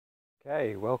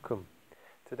Okay, welcome.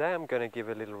 Today I'm going to give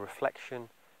a little reflection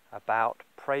about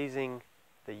praising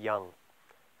the young.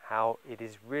 How it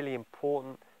is really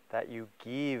important that you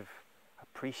give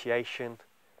appreciation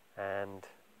and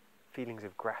feelings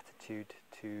of gratitude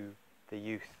to the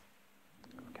youth.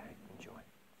 Okay, enjoy.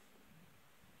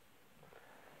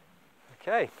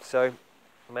 Okay, so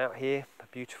I'm out here, a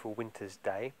beautiful winter's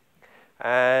day,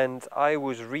 and I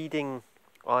was reading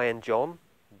Iron John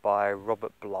by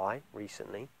Robert Bly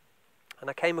recently. And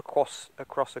I came across a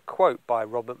quote by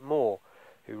Robert Moore,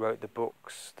 who wrote the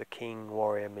books The King,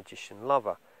 Warrior, Magician,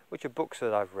 Lover, which are books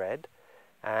that I've read.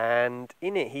 And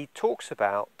in it he talks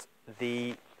about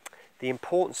the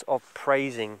importance of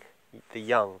praising the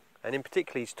young. And in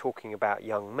particular he's talking about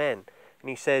young men. And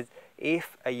he said,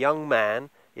 if a young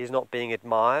man is not being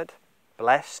admired,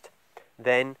 blessed,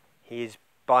 then he is,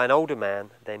 by an older man,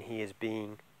 then he is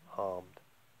being harmed.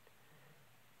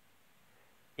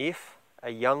 If a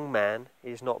young man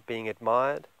is not being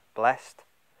admired, blessed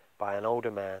by an older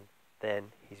man,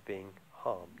 then he's being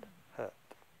harmed, hurt.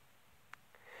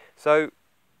 So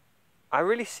I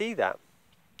really see that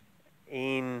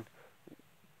in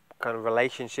kind of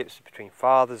relationships between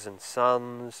fathers and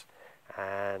sons,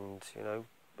 and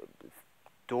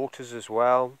daughters as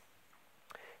well,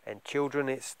 and children.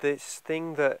 It's this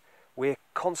thing that we're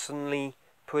constantly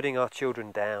putting our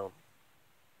children down.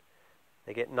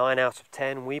 They get 9 out of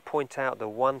 10. We point out the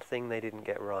one thing they didn't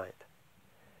get right.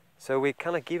 So we're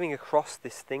kind of giving across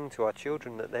this thing to our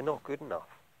children that they're not good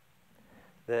enough,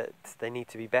 that they need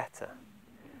to be better.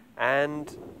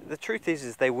 And the truth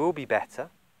is they will be better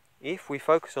if we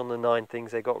focus on the 9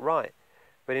 things they got right.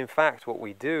 But in fact, what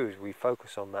we do is we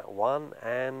focus on that one,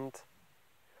 and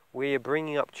we are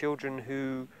bringing up children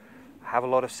who have a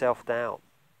lot of self-doubt,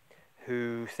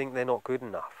 who think they're not good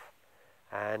enough.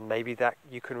 And maybe that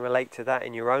you can relate to that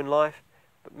in your own life,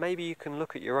 but maybe you can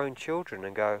look at your own children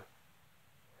and go,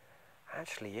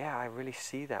 actually, yeah, I really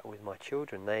see that with my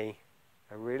children. They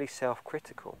are really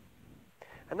self-critical.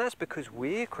 And that's because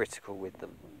we're critical with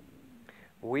them.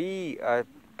 We are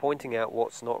pointing out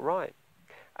what's not right.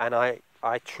 And I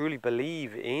truly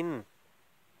believe in,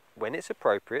 when it's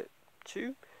appropriate,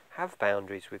 to have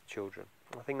boundaries with children.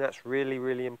 I think that's really,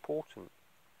 really important.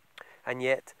 And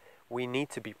yet, we need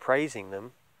to be praising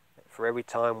them for every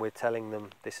time we're telling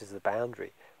them this is the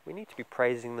boundary. We need to be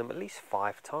praising them at least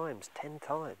 5 times, 10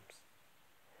 times.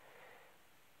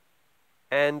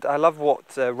 And I love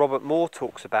what Robert Moore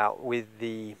talks about with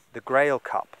the Grail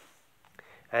cup.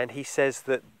 And he says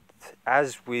that,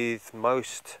 as with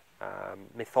most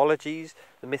mythologies,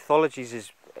 the mythologies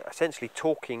is essentially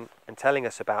talking and telling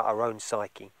us about our own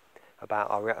psyche, about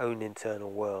our own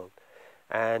internal world.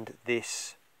 And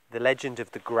the legend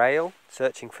of the Grail,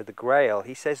 searching for the Grail,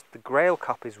 he says the Grail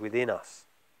cup is within us.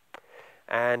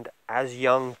 And as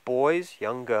young boys,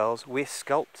 young girls, we're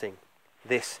sculpting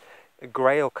this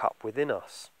Grail cup within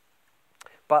us.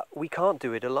 But we can't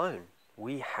do it alone.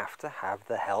 We have to have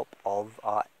the help of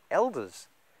our elders,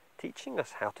 teaching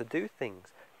us how to do things,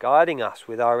 guiding us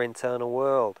with our internal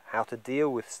world, how to deal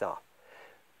with stuff.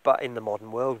 But in the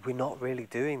modern world, we're not really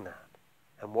doing that.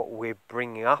 And what we're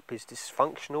bringing up is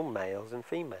dysfunctional males and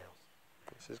females.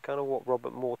 This is kind of what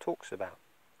Robert Moore talks about.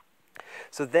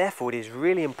 So therefore, it is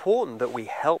really important that we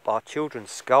help our children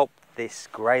sculpt this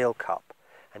Grail cup.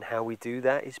 And how we do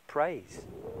that is praise.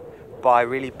 By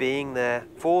really being there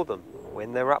for them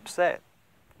when they're upset.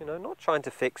 Not trying to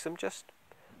fix them, just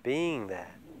being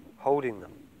there, holding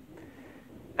them.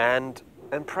 And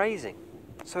praising.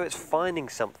 So it's finding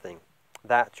something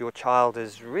that your child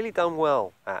has really done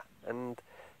well at. And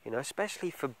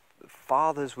especially for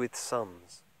fathers with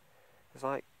sons. It's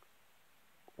like,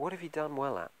 what have you done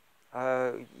well at?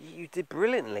 You did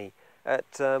brilliantly at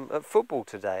football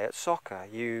today, at soccer.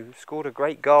 You scored a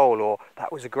great goal, or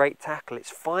that was a great tackle. It's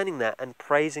finding that and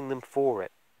praising them for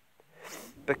it.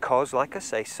 Because, like I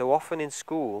say, so often in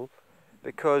school,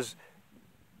 because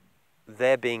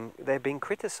they're being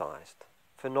criticised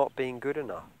for not being good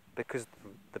enough. Because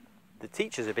the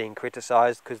teachers are being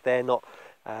criticised because they're not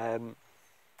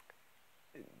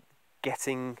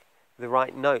getting the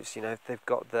right notes, if they've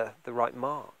got the right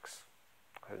marks.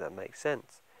 I hope that makes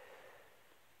sense.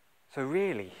 So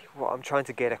really, what I'm trying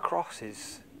to get across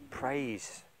is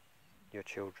praise your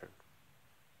children.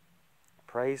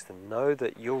 Praise them. Know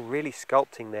that you're really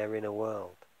sculpting their inner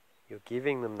world. You're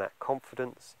giving them that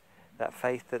confidence, that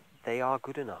faith that they are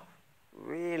good enough.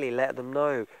 Really let them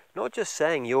know. Not just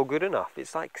saying you're good enough.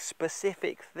 It's like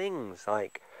specific things,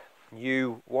 like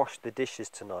you washed the dishes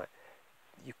tonight.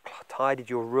 You tidied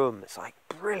your room. It's like,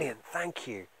 brilliant, thank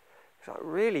you. It's like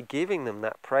really giving them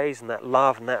that praise and that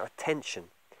love and that attention.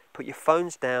 Put your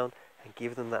phones down and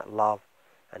give them that love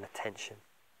and attention.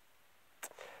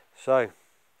 So,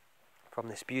 from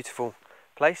this beautiful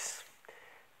place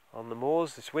on the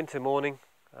moors this winter morning,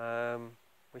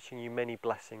 wishing you many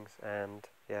blessings, and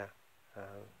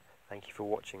thank you for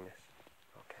watching this.